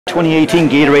2018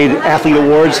 Gatorade Athlete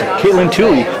Awards, Katelyn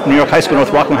Tuohy, New York High School,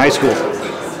 North Rockland High School.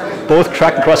 Both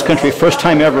track and cross country, first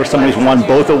time ever somebody's won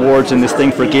both awards in this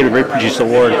thing for a Gatorade Very Prestigious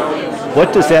Award.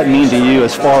 What does that mean to you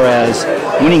as far as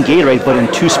winning Gatorade, but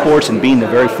in two sports and being the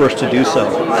very first to do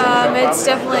so? It's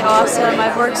definitely awesome.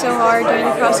 I've worked so hard during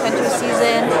the cross country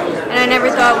season, and I never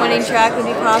thought winning track would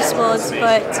be possible,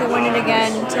 but to win it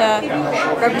again, to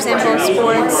represent both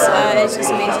sports, is just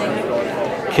amazing.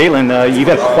 Katelyn, you've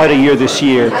had quite a year this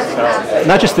year.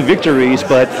 Not just the victories,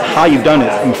 but how you've done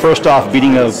it. And first off,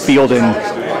 beating a field in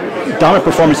dominant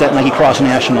performance at Nike Cross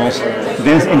Nationals,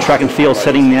 then in track and field,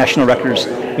 setting national records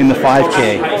in the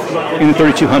 5K, in the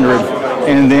 3200,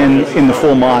 and then in the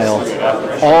full mile,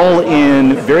 all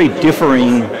in very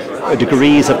differing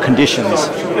degrees of conditions,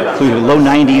 including low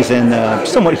 90s and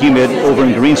somewhat humid over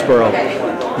in Greensboro.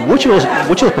 Which of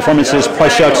those performances probably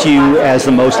stuck to you as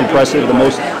the most impressive, the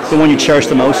one you cherish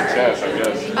the most?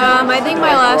 I think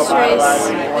my last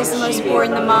race was the most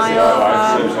important, the mile.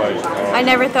 I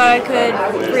never thought I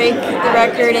could break the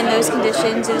record in those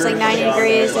conditions. It was like 90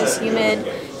 degrees, it was humid.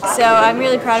 So I'm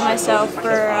really proud of myself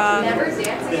for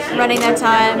running that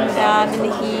time in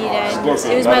the heat, and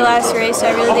it was my last race, so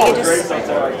I really think it just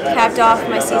capped off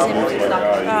my season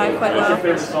quite well.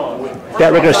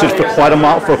 That record stood for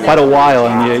quite a while,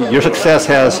 and your success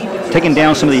has taken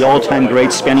down some of the all-time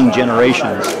greats spanning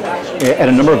generations at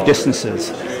a number of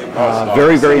distances.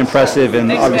 Very, very impressive,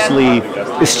 and obviously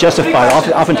it's justified.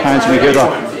 Oftentimes we hear the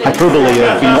hyperbole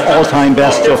of being all-time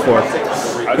best, so forth.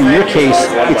 In your case,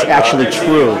 it's actually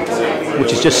true,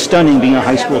 which is just stunning being a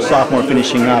high school sophomore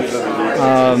finishing up.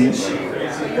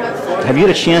 Have you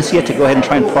had a chance yet to go ahead and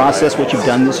try and process what you've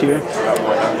done this year?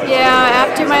 Yeah,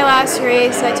 after my last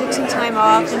race, I took some time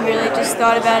off and really just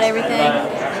thought about everything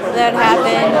that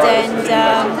happened, and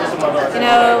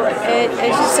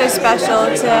it's just so special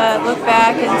to look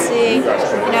back and see,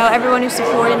 everyone who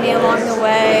supported me along the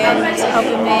way and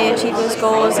helping me achieve those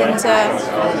goals, and to,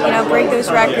 break those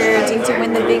records and to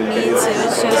win the big meets. It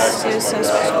was so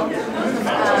special.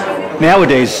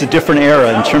 Nowadays, it's a different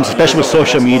era in terms, especially with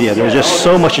social media. There's just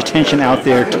so much attention out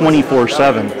there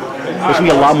 24/7. There's going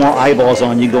to be a lot more eyeballs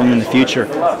on you going in the future.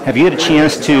 Have you had a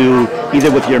chance to,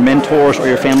 either with your mentors or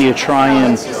your family, to try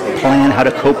and plan how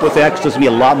to cope with that? Because there's going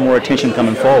to be a lot more attention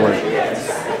coming forward.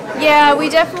 Yeah, we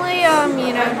definitely,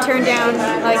 turn down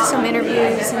like some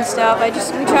interviews and stuff.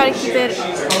 We try to keep it,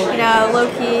 low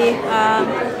key.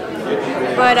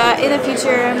 But in the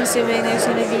future, I'm assuming there's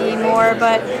going to be more.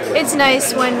 But it's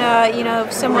nice when,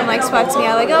 someone like spots me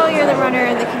out, like, oh, you're the runner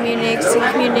in the community, because the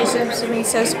community is being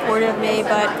so supportive of me.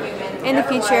 But in the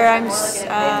future, I'm just,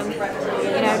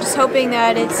 just hoping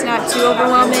that it's not too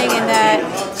overwhelming, and that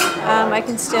I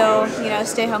can still,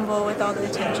 stay humble with all the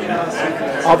attention.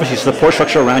 Obviously, the support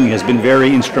structure around you has been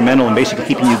very instrumental in basically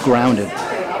keeping you grounded.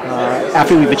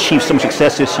 After we've achieved some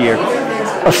success this year,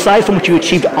 aside from what you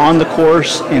achieved on the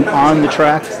course and on the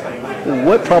track,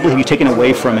 what probably have you taken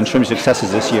away from in terms of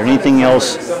successes this year? Anything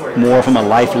else more from a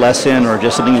life lesson or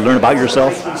just something you learned about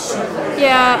yourself?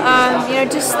 Yeah,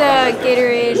 just the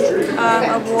Gatorade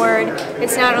award.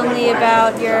 It's not only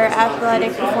about your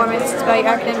athletic performance, it's about your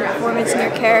academic performance and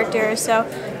your character. So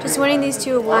just winning these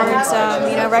two awards,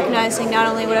 recognizing not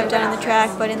only what I've done in the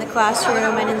track, but in the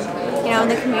classroom and in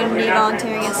the community,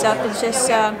 volunteering and stuff. It's just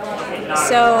so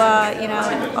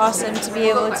awesome to be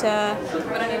able to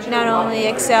not only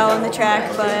excel in the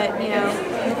track, but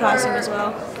in the classroom as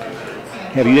well.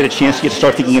 Have you had a chance to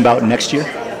start thinking about next year?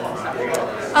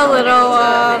 A little.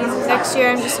 Next year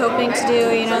I'm just hoping to do,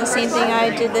 the same thing I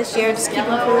did this year, just keep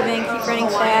improving, keep running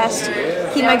fast,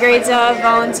 keep my grades up,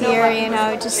 volunteer,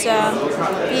 just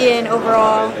be an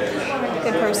overall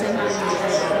good person.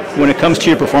 When it comes to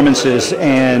your performances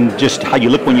and just how you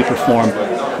look when you perform,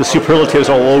 the superlatives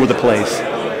are all over the place.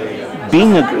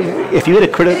 If you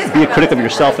had be a critic of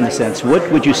yourself in a sense, what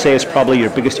would you say is probably your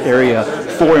biggest area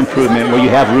for improvement, where you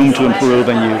have room to improve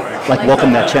and you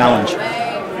welcome that challenge?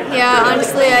 Yeah,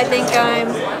 honestly, I think I'm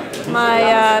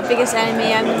my biggest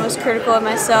enemy. I'm the most critical of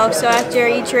myself. So after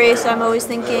each race, I'm always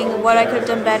thinking what I could have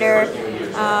done better.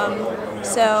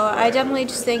 So I definitely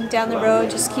just think down the road,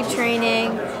 just keep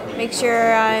training, make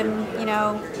sure I'm,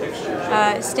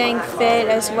 staying fit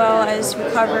as well as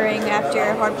recovering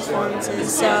after hard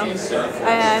performances. So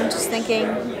I'm just thinking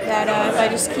that if I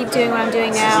just keep doing what I'm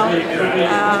doing now,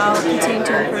 I'll continue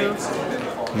to improve.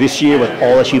 This year, with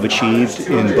all that you've achieved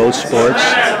in both sports,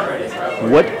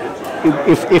 what,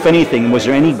 if anything, was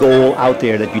there any goal out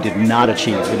there that you did not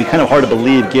achieve? It'd be kind of hard to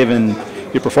believe given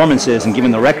your performances and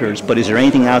given the records, but is there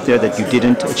anything out there that you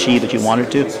didn't achieve that you wanted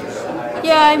to?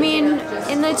 Yeah, I mean,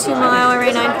 in the 2 mile, I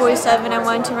ran 9:47. I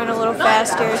wanted to run a little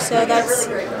faster, so that's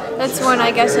That's one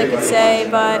I guess I could say,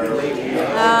 but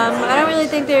I don't really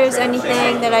think there's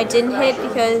anything that I didn't hit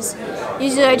because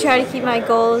usually I try to keep my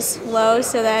goals low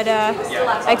so that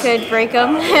I could break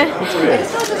them,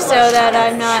 so that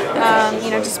I'm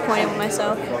not disappointed with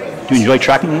myself. Do you enjoy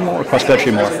track more or cross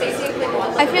country more?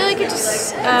 I feel like it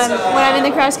just, when I'm in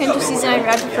the cross country season,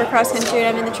 I prefer cross country,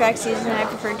 and I'm in the track season, I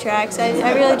prefer tracks.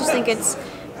 I really just think it's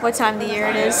what time of the year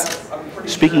it is.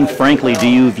 Speaking frankly, do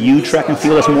you view track and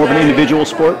field as more of an individual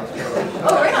sport?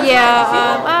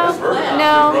 Yeah,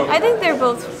 no, I think they're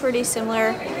both pretty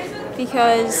similar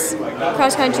because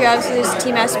cross country obviously there's a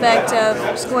team aspect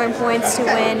of scoring points to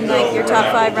win, like your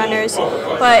top 5 runners,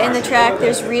 but in the track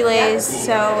there's relays,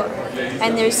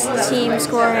 and there's team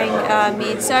scoring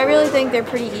meets, so I really think they're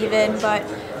pretty even, but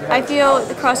I feel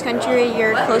the cross country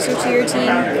you're closer to your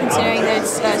team considering that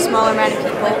it's a smaller amount of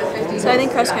people, so I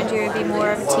think cross country would be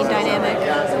more of a team dynamic.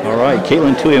 All right,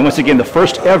 Katelyn Tuohy, and once again the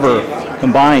first ever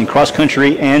combined cross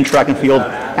country and track and field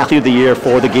athlete of the year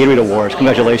for the Gatorade Awards.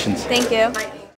 Congratulations. Thank you.